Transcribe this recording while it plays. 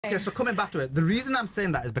Okay, so coming back to it, the reason I'm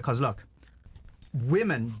saying that is because, look,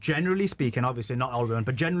 women, generally speaking, obviously not all women,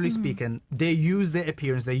 but generally speaking, they use their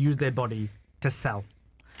appearance, they use their body to sell.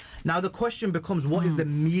 Now, the question becomes, what is the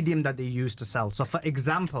medium that they use to sell? So, for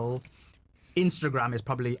example, Instagram is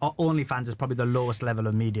probably, or OnlyFans is probably the lowest level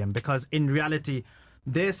of medium, because in reality,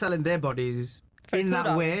 they're selling their bodies in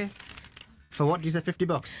that way. For what? Did you say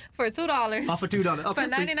 $50? For $2. Oh, for $2. Okay, for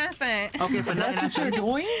 99 cents. Okay, for 99 That's what you're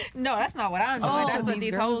doing? No, that's not what I'm doing. Oh, that's what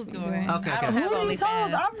these hoes doing. Okay, I don't okay. have Who are these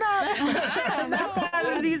hoes? OnlyFans. I'm not part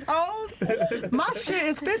of these hoes. My shit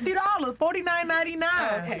is $50,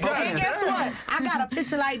 $49.99. Okay. And guess what? I got a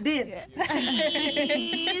picture like this.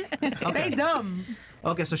 They dumb.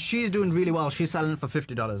 Okay, so she's doing really well. She's selling for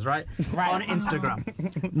 $50, right? Right. On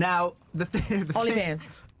Instagram. Now, the thing... OnlyFans.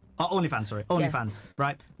 OnlyFans, sorry. OnlyFans,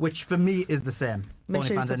 right? Which for me is the same. Make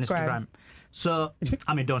sure you OnlyFans and subscribe. Instagram. So,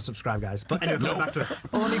 I mean, don't subscribe, guys. But anyway, going back to it.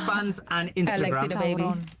 OnlyFans and Instagram. Alexi the baby.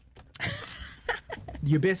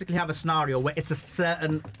 You basically have a scenario where it's a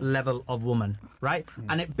certain level of woman, right?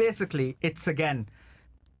 And it basically, it's again,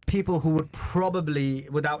 people who would probably,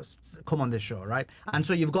 without, come on this show, right? And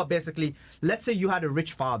so you've got basically, let's say you had a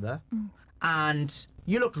rich father and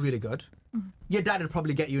you looked really good. Your dad would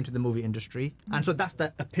probably get you into the movie industry. And so that's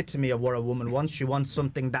the epitome of what a woman wants. She wants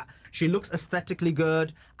something that she looks aesthetically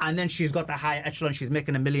good, and then she's got the higher echelon. She's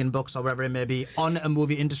making $1 million or whatever it may be on a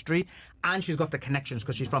movie industry, and she's got the connections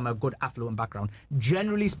because she's from a good affluent background.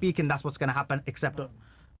 Generally speaking, that's what's going to happen, except...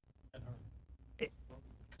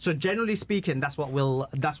 So generally speaking, that's what will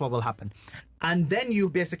happen. And then you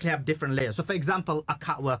basically have different layers. So for example, a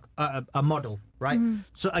catwalk, a model, right?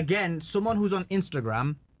 So again, someone who's on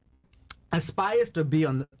Instagram aspires to be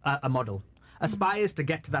on a model, aspires to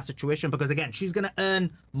get to that situation, because again, she's going to earn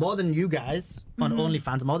more than you guys on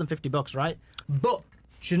OnlyFans, more than $50, right? But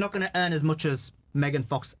she's not going to earn as much as Megan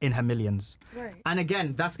Fox in her millions. Right. And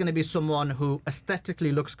again, that's going to be someone who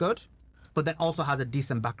aesthetically looks good, but then also has a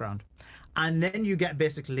decent background. And then you get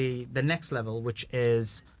basically the next level, which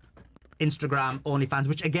is Instagram, OnlyFans,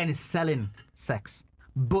 which again is selling sex,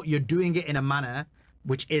 but you're doing it in a manner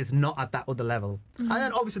which is not at that other level. And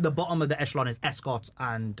then obviously the bottom of the echelon is escorts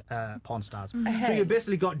and porn stars. So you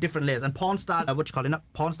basically got different layers. And porn stars, what you call it,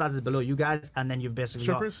 porn stars is below you guys, and then you've basically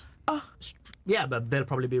Strippers? got... Yeah, but they'll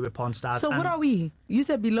probably be with porn stars. So what are we? You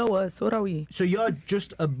said below us. What are we? So you're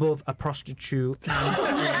just above a prostitute. And,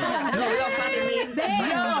 no, without sounding mean.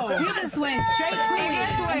 No. You just went straight to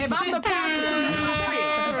it. If I'm the prostitute,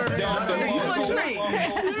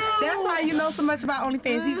 that's why you know so much about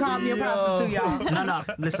OnlyFans. He called me a prostitute, y'all. No,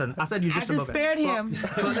 listen. I said you just I just above spared it. him.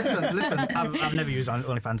 But listen. I've never used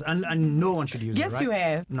OnlyFans, and no one should use it. Yes, right? you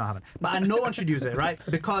have. No, I haven't. But no one should use it, right?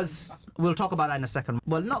 Because we'll talk about that in a second.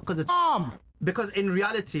 Well, not because it's because in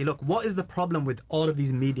reality, look, what is the problem with all of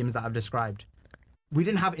these mediums that I've described? We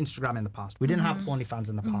didn't have Instagram in the past. We didn't have OnlyFans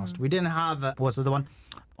in the past. We didn't have what's the other one?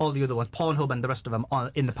 All the other ones, Pornhub and the rest of them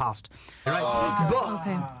in the past. Right? But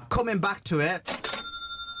coming back to it,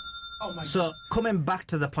 so coming back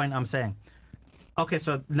to the point I'm saying. Okay,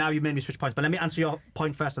 so now you made me switch points, but let me answer your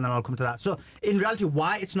point first and then I'll come to that. So in reality,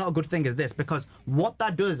 why it's not a good thing is this, because what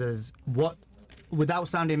that does is, without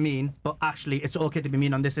sounding mean, but actually it's okay to be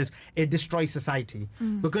mean on this, is it destroys society.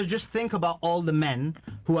 Because just think about all the men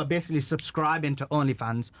who are basically subscribing to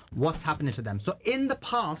OnlyFans, what's happening to them. So in the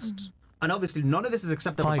past, and obviously none of this is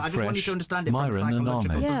acceptable, but I just want you to understand it from a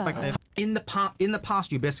psychological perspective. In the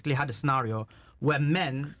past, you basically had a scenario where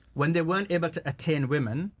men, when they weren't able to attain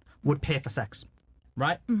women, would pay for sex,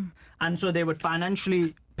 right? And so they would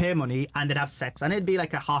financially pay money and they'd have sex, and it'd be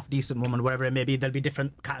like a half decent woman, whatever it may be. There'll be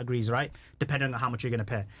different categories, right, depending on how much you're going to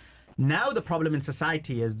pay. Now the problem in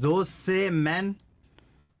society is those same men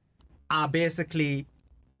are basically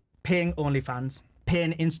paying OnlyFans,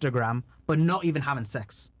 paying Instagram, but not even having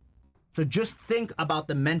sex. So just think about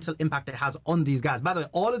the mental impact it has on these guys. By the way,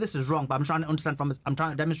 all of this is wrong, but I'm trying to understand I'm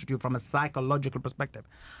trying to demonstrate to you from a psychological perspective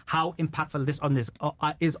how impactful this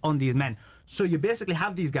is on these men. So you basically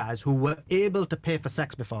have these guys who were able to pay for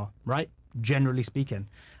sex before, right? Generally speaking.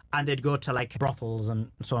 And they'd go to like brothels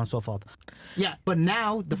and so on and so forth. Yeah, but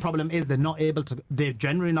now the problem is they're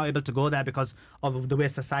generally not able to go there because of the way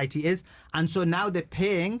society is. And so now they're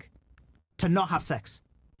paying to not have sex.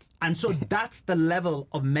 And so that's the level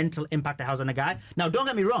of mental impact it has on a guy. Now, don't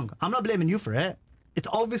get me wrong. I'm not blaming you for it. It's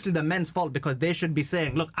obviously the men's fault, because they should be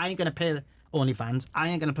saying, look, I ain't going to pay OnlyFans. I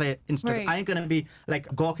ain't going to play Instagram. Right. I ain't going to be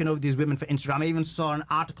like gawking over these women for Instagram. I even saw an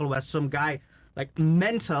article where some guy, like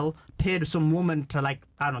mental, paid some woman to like,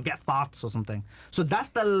 I don't know, get farts or something. So that's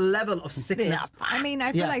the level of sickness. I mean,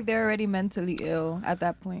 I feel like they're already mentally ill at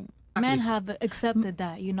that point. Men have accepted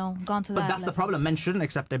that, gone to that But that's the problem. Men shouldn't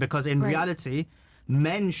accept it, because in reality,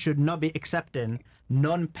 men should not be accepting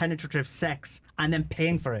non-penetrative sex and then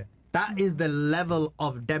paying for it. That is the level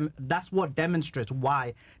of that's what demonstrates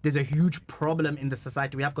why there's a huge problem in the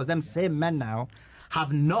society we have, because them same men now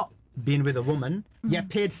have not been with a woman, yet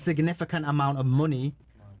paid significant amount of money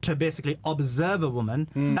to basically observe a woman.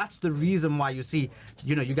 That's the reason why you see,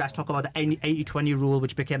 you know, you guys talk about the 80-20 rule,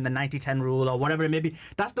 which became the 90-10 rule or whatever it may be.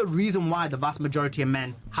 That's the reason why the vast majority of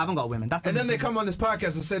men haven't got women. That's and then they come on this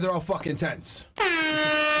podcast and say they're all fucking tens. Right?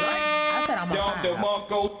 I said I'm a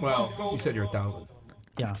 5. Well, you said you're 1,000.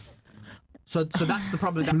 Yeah. So that's the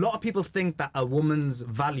problem. A lot of people think that a woman's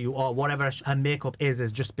value or whatever her makeup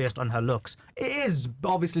is just based on her looks. It is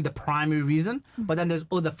obviously the primary reason, but then there's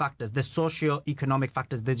other factors. There's socio-economic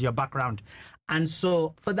factors. There's your background. And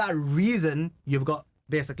so for that reason, you've got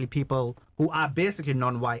basically people who are basically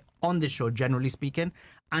non-white on this show, generally speaking.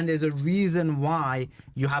 And there's a reason why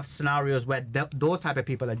you have scenarios where those type of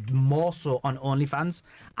people are more so on OnlyFans.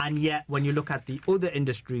 And yet, when you look at the other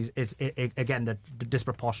industries, again, the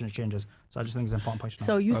disproportionate changes. So I just think it's an important point.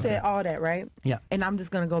 So you said all that, right? Yeah. And I'm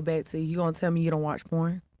just going to go back to, you going to tell me you don't watch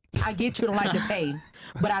porn? I get you don't like to pay,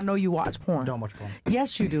 but I know you watch porn. Don't watch porn.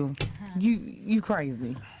 Yes, you do. You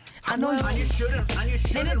crazy. I know And you shouldn't. And you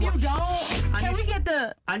shouldn't. And if you watch, don't, can we get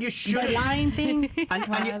the lying thing?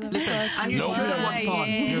 Listen, and you shouldn't watch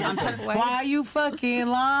porn. I'm telling. Why are you fucking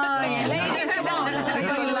lying? Ladies, come on.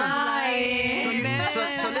 You're lying.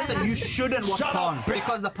 So listen, you shouldn't watch porn,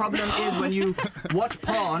 because the problem is when you watch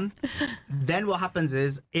porn, then what happens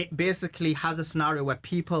is it basically has a scenario where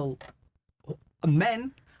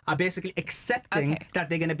men are basically accepting that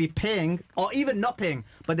they're going to be paying, or even not paying,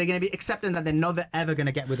 but they're going to be accepting that they're never ever going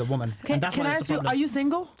to get with a woman. Can I ask you, are you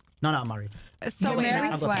single? No, I'm married. So wait,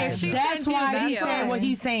 married? that's why. That's why he said what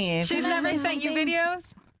he's saying. She's never sent you videos?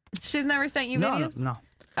 She's never sent you videos? No.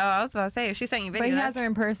 Oh, I was about to say, if she sent you videos. But he has her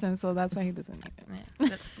in person, so that's why he doesn't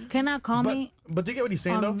need it. Can I comment? But do you get what he's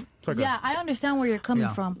saying, though? Sorry, go Yeah, ahead. I understand where you're coming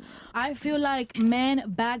from. I feel like men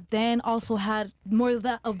back then also had more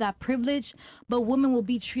of that privilege, but women will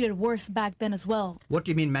be treated worse back then as well. What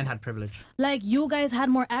do you mean men had privilege? Like, you guys had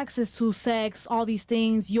more access to sex, all these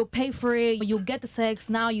things. You'll pay for it, you'll get the sex.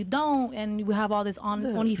 Now you don't, and we have all this on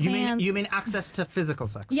OnlyFans. You mean access to physical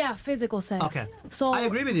sex? Yeah, physical sex. Okay. So I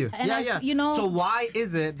agree with you. and Yeah. You know. So why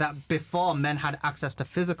is it that before men had access to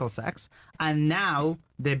physical sex and now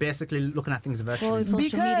they're basically looking at things virtually? Well, it's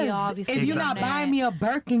social media, obviously. If you're not buying me a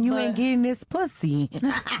Birkin, you ain't getting this pussy.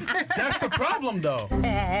 That's the problem, though.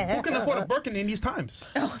 Who can afford a Birkin in these times?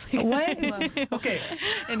 What? Okay.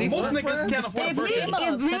 Most niggas can't afford a Birkin.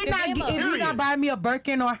 If he not buying me a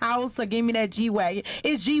Birkin or house or give me that G-Wagon,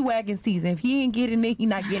 it's G-Wagon season. If he ain't getting it, he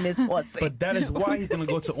not getting his pussy. But that is why he's going to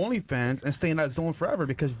go to OnlyFans and stay in that zone forever,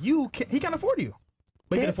 because he can't afford you.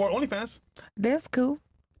 But he can afford OnlyFans. That's cool.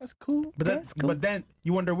 That's cool. But That's cool. But then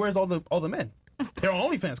you wonder, where's all the men? They're on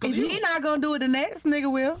OnlyFans. If he not gonna do it, the next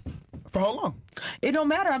nigga will. For how long? It don't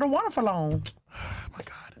matter. I don't want it for long. Oh my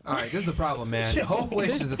God. All right, this is the problem, man.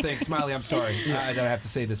 Hopefulation is the thing. Smiley, I'm sorry that I have to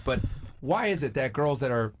say this, but why is it that girls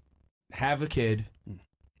that have a kid,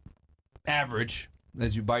 average,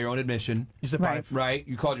 as you by your own admission, You said 5. right?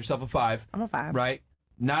 You called yourself a 5. I'm a 5. Right?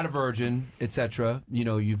 Not a virgin, etc. You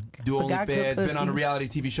know, you do Forgot good OnlyFans, been on a pussy. reality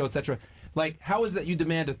TV show, etc. Like, how is that you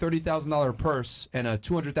demand a $30,000 purse and a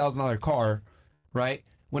 $200,000 car, right?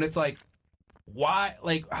 When it's like, why?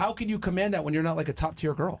 Like, how can you command that when you're not like a top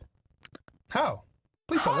tier girl? How?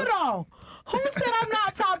 Please tell Hold us. on. Who said I'm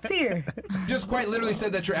not top tier? Just quite literally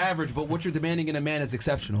said that you're average, but what you're demanding in a man is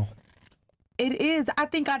exceptional. It is. I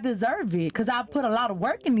think I deserve it because I put a lot of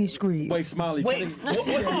work in these streets. Wait, Smiley. Wait, hold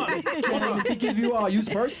on. Can he give you use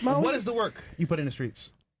first, Smiley? What is the work you put in the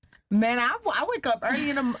streets? Man, I wake up early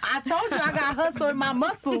in the. I told you I got hustle in my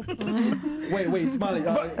muscle. Wait, Smiley.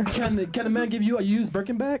 Can a man give you a used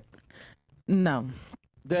Birkin bag? No.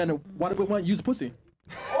 Then why do we want used pussy?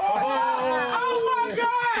 Oh my God!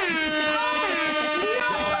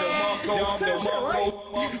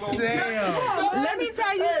 Damn. Let me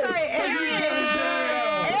tell you something, Aaron.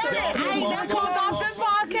 I ain't never called off this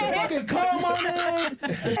podcast. Fucking come on in.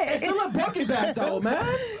 It's still a Birkin bag though,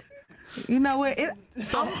 man. You know what? I'm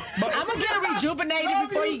gonna get it rejuvenated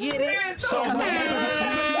before you get it. So what you're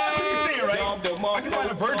saying, right? I can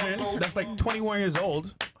find a virgin that's like 21 years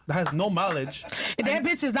old that has no mileage. And that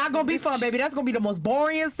bitch is not gonna be fun, baby. That's gonna be the most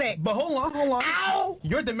boring sex. But hold on. Ow!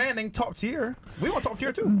 You're demanding top tier. We want top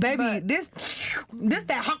tier too. Baby, this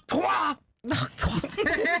that hot toi. Hot toi.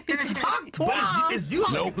 But it's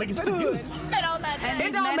used. Nope. Like you said, it's used. And It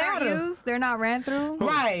these don't men matter. are used. They're not ran through.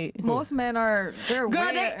 Right. Most men are. They're Girl,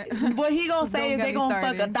 way. what he gonna say Don't is get they me gonna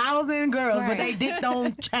fuck started. 1,000 girls, but Right. they dick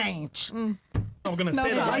don't change. I'm gonna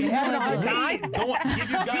say that. Are you having a hard time? Don't give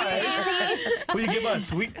you guys what you give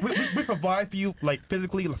us. We provide for you like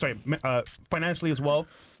physically, financially as well.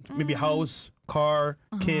 Maybe house, car,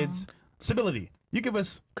 kids, stability. You give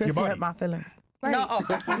us Chris, your you body. hurt my feelings. Right.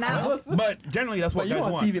 Now. But generally, that's what you guys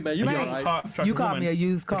on want. TV, man. You Like, know, a right? hot, attractive You called woman me a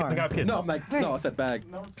used that car. have kids. No, I'm like, no, I said bag.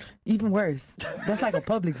 Even worse. That's like a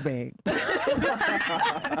Publix bag.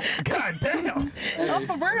 God damn. Oh,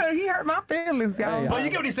 for real, he hurt my feelings, y'all. Hey, But you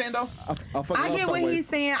get what he's saying though. I get what he's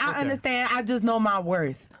saying. I understand. I just know my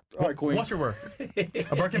worth. All right, Queen. What's your worth?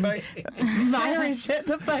 A Birkin bag? Myron, shut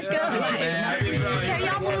the fuck up. Can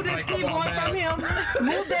y'all move this keyboard from him?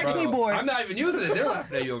 Move that Bro, keyboard. I'm not even using it. They're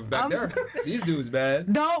laughing at you over back there. These dudes,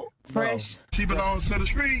 man. Don't. Fresh. She belongs to the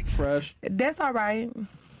street. Fresh. That's all right.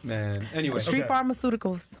 Man. Anyway. Street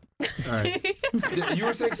pharmaceuticals. All right. You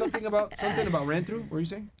were saying something about ran through? What were you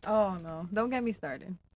saying? Oh no! Don't get me started.